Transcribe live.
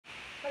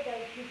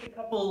Just a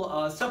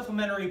couple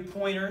supplementary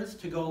pointers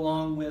to go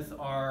along with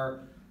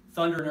our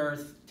Thunder and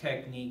Earth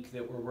technique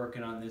that we're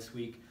working on this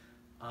week.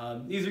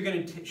 These are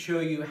going to show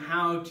you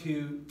how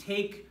to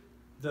take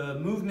the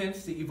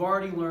movements that you've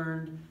already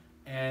learned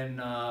and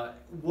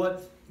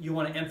what you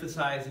want to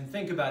emphasize and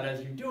think about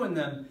as you're doing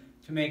them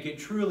to make it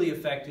truly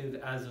effective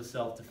as a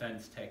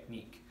self-defense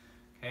technique.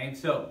 Okay,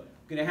 so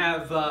I'm going to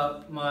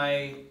have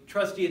my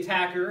trusty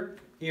attacker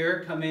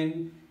here come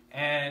in,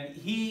 and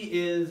he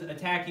is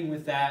attacking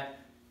with that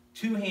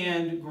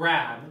two-hand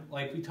grab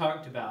like we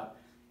talked about.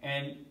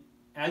 And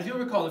as you'll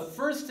recall, the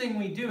first thing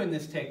we do in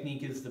this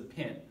technique is the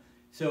pin.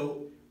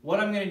 So what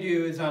I'm going to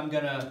do is I'm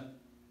going to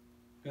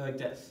go like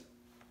this.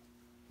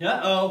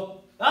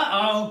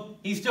 Uh-oh,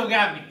 he still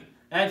got me.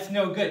 That's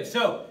no good.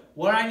 So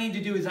what I need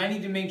to do is I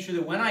need to make sure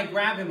that when I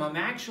grab him, I'm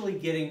actually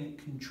getting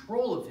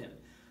control of him.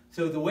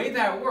 So the way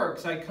that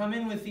works, I come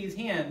in with these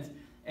hands,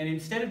 and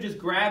instead of just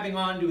grabbing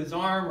onto his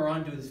arm or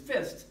onto his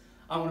fists,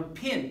 I want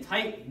to pin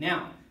tightly.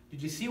 Now,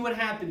 did you see what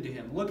happened to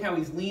him? Look how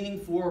he's leaning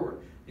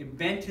forward. It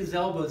bent his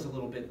elbows a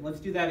little bit. Let's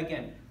do that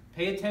again.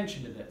 Pay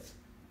attention to this.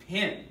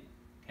 Pin.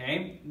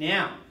 Okay?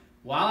 Now,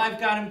 while I've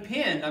got him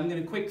pinned, I'm going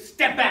to quick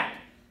step back.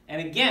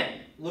 And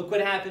again, look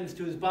what happens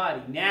to his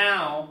body.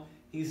 Now,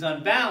 he's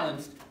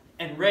unbalanced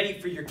and ready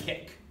for your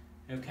kick.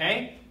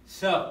 Okay?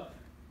 So,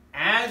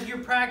 as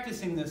you're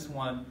practicing this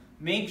one,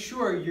 make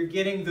sure you're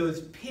getting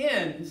those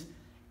pins,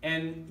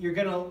 and you're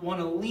going to want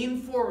to lean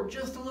forward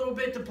just a little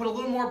bit to put a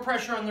little more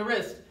pressure on the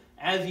wrist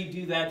as you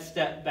do that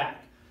step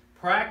back.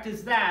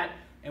 Practice that,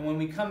 and when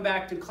we come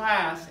back to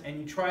class and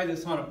you try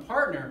this on a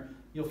partner,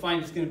 you'll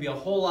find it's going to be a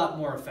whole lot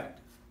more effective.